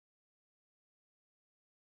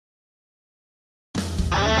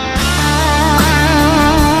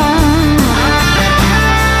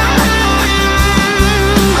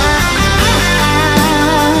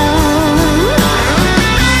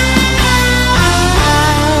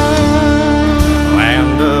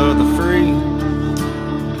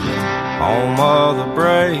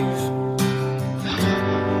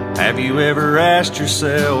you ever asked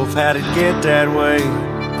yourself how'd it get that way?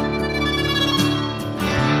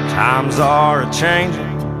 Times are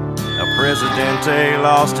a-changing. El Presidente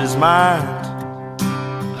lost his mind.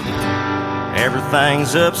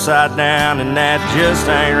 Everything's upside down and that just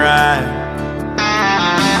ain't right.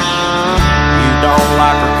 You don't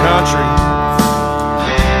like our country,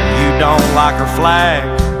 you don't like our flag.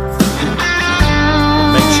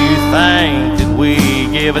 What makes you think that we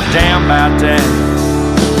give a damn about that?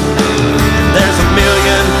 There's a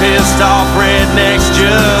million pissed off rednecks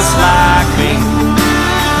just like me,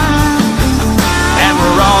 and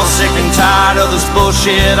we're all sick and tired of this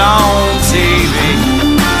bullshit on TV.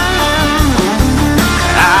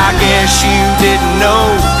 I guess you didn't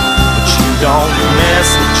know, but you don't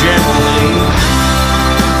mess with General Lee.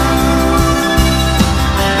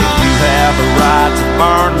 If you have a right to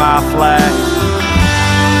burn my flag,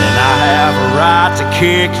 then I have a right to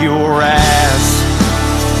kick your ass.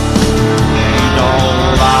 You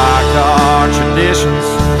don't like our traditions,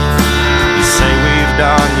 you say we've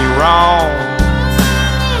done you wrong.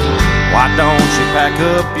 Why don't you pack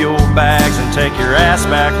up your bags and take your ass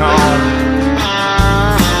back home?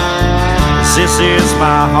 This is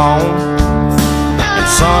my home, and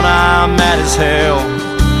son, I'm mad as hell.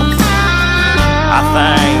 I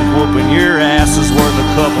think whooping your ass is worth a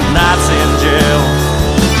couple nights in jail.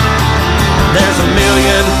 There's a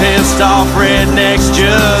million pissed off rednecks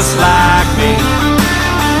just like me,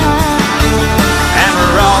 and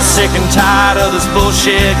we're all sick and tired of this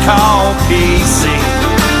bullshit called PC.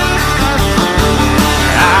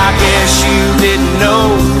 I guess you didn't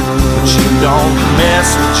know, but you don't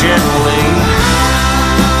mess with General Lee.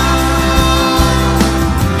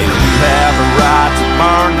 If you have a right to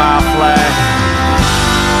burn my flag,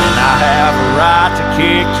 then I have a right to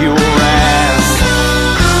kick your ass.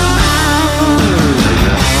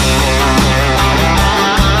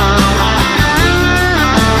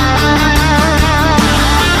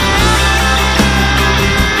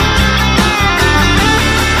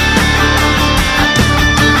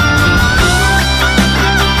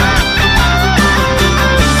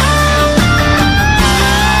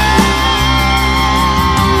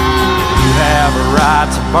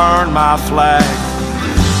 To burn my flag,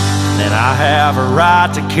 then I have a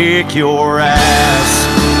right to kick your ass.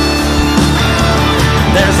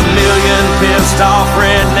 There's a million pissed off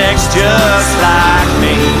rednecks just like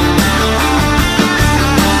me,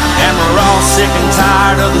 and we're all sick and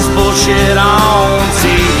tired of this bullshit on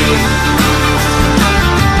TV.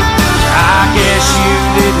 I guess you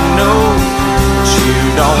didn't know, but you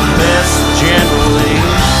don't mess with General Lee.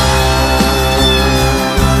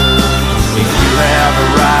 I have a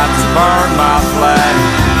right to burn my flag,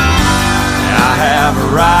 and I have a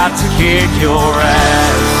right to kick your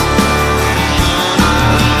ass.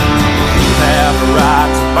 You have a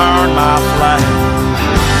right to burn my flag,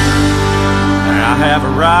 and I have a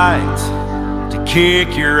right to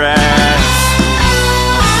kick your ass.